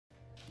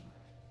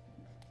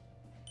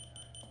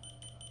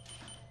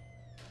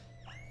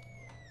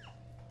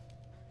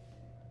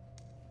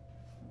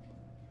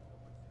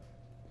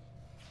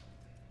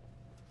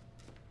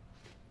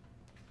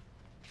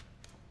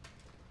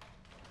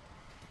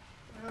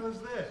the hell is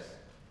this?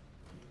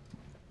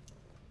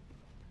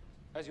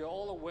 As you're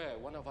all aware,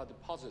 one of our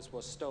deposits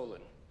was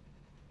stolen.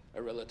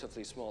 A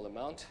relatively small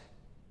amount,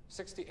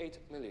 68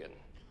 million.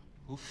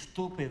 Who's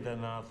stupid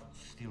enough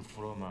to steal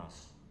from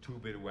us?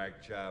 Two-bit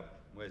whack job,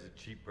 wears a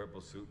cheap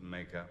purple suit and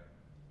makeup.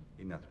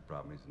 He's not the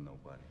problem, he's a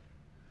nobody.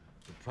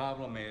 The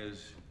problem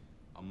is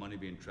our money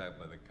being tracked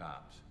by the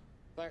cops.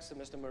 Thanks to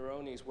Mr.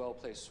 Maroney's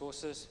well-placed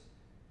sources,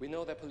 we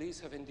know that police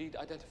have indeed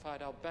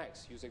identified our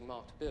banks using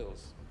marked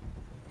bills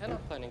and are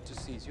planning to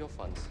seize your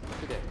funds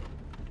today.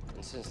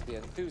 And since the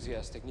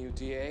enthusiastic new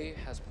DA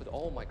has put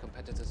all my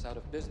competitors out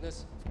of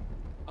business,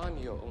 I'm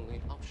your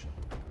only option.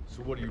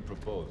 So what do you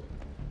propose?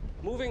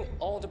 Moving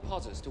all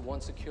deposits to one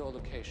secure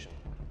location.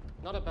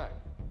 Not a bank.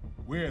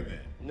 Where then?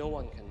 No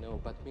one can know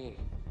but me.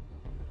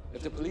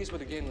 If the police were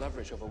to gain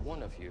leverage over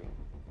one of you,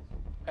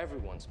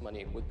 everyone's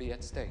money would be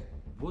at stake.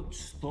 What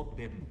stopped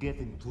them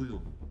getting to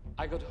you?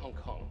 I go to Hong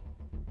Kong,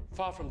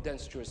 far from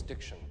dense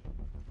jurisdiction,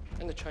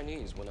 and the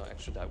Chinese will not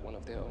extradite one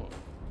of their own.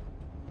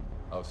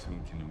 How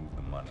soon can you move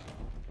the money?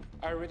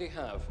 I already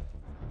have.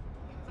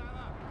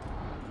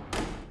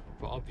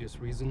 For obvious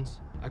reasons,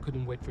 I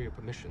couldn't wait for your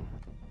permission.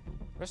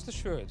 Rest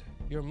assured,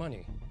 your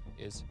money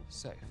is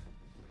safe.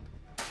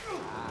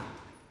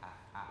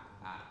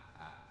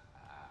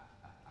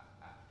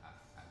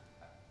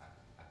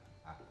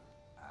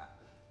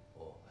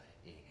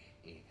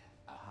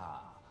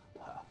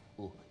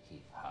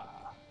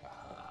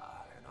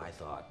 And I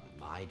thought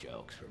my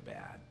jokes were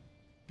bad.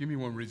 Give me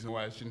one reason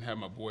why I shouldn't have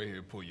my boy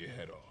here pull your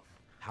head off.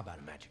 How about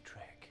a magic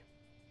trick?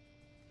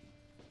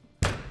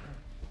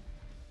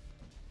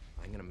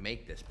 I'm gonna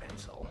make this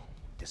pencil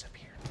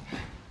disappear.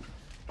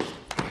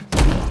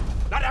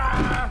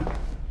 Ta-da!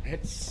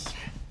 It's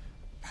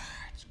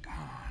gone.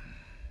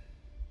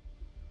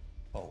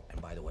 Oh,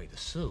 and by the way, the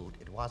suit,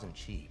 it wasn't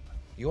cheap.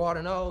 You ought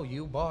to know,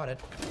 you bought it.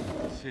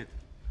 Shit.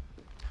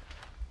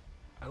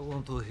 I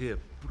want to hear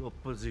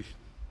proposition.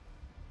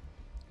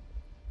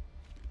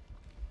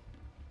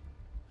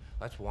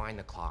 Let's wind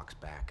the clocks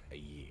back a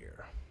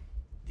year.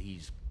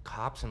 These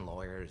cops and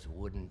lawyers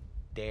wouldn't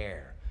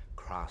dare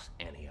cross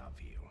any of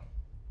you.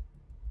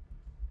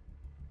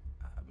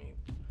 I mean,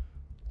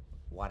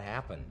 what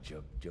happened?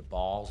 Your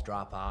balls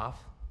drop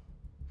off?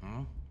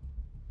 Hmm?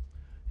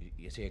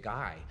 You see, a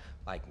guy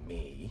like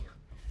me...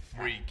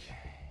 Freak.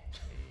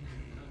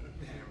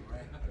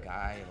 A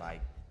guy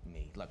like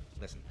me... Look,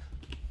 listen.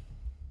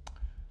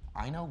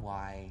 I know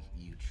why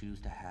you choose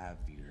to have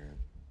your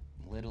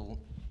little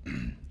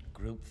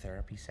group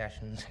therapy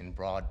sessions in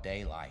broad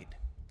daylight.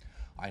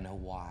 I know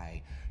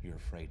why you're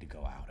afraid to go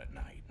out at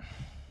night.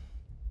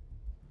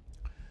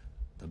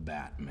 The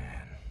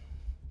Batman.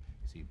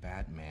 See,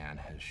 Batman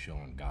has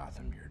shown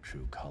Gotham your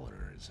true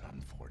colors,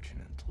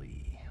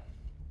 unfortunately.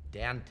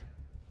 Dent,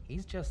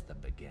 he's just the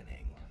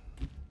beginning.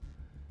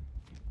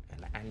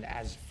 And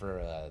as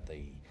for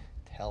the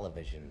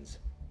television's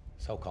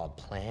so-called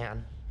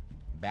plan,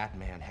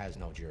 Batman has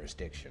no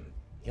jurisdiction.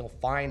 He'll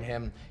find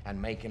him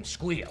and make him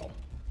squeal.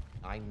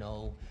 I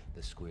know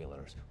the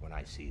squealers when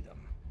I see them.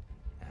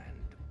 And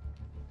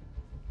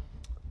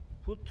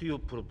What do you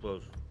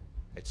propose?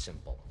 it's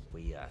simple.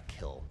 We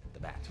kill the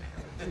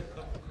Batman.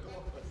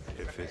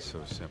 If it's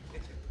so simple,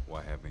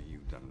 why haven't you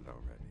done it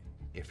already?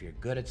 If you're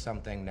good at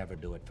something, never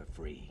do it for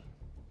free.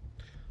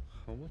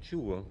 How much you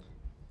want?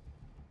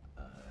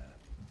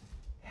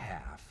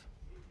 Half.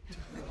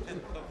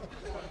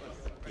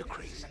 You're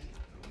crazy.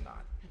 I'm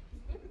not.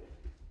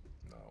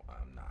 No,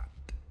 I'm not.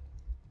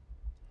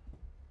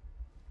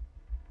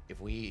 If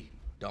we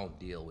don't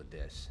deal with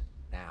this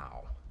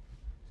now,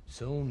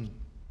 soon,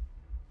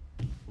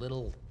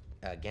 little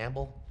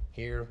Gamble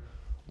here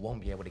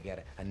won't be able to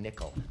get a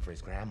nickel for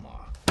his grandma.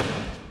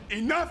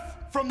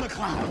 Enough from the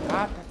clown!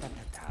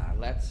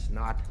 Let's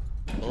not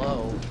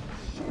blow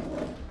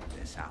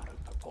this out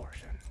of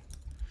proportion.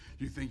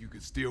 You think you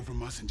could steal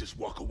from us and just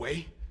walk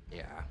away?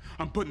 Yeah.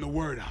 I'm putting the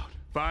word out.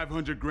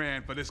 500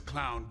 grand for this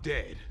clown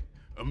dead.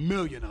 $1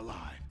 million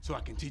alive, so I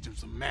can teach him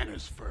some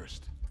manners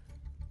first.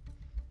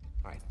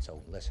 All right,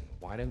 so listen,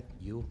 why don't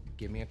you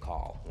give me a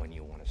call when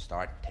you want to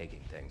start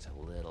taking things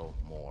a little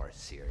more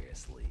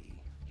seriously?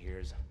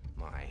 Here's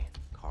my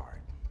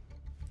card.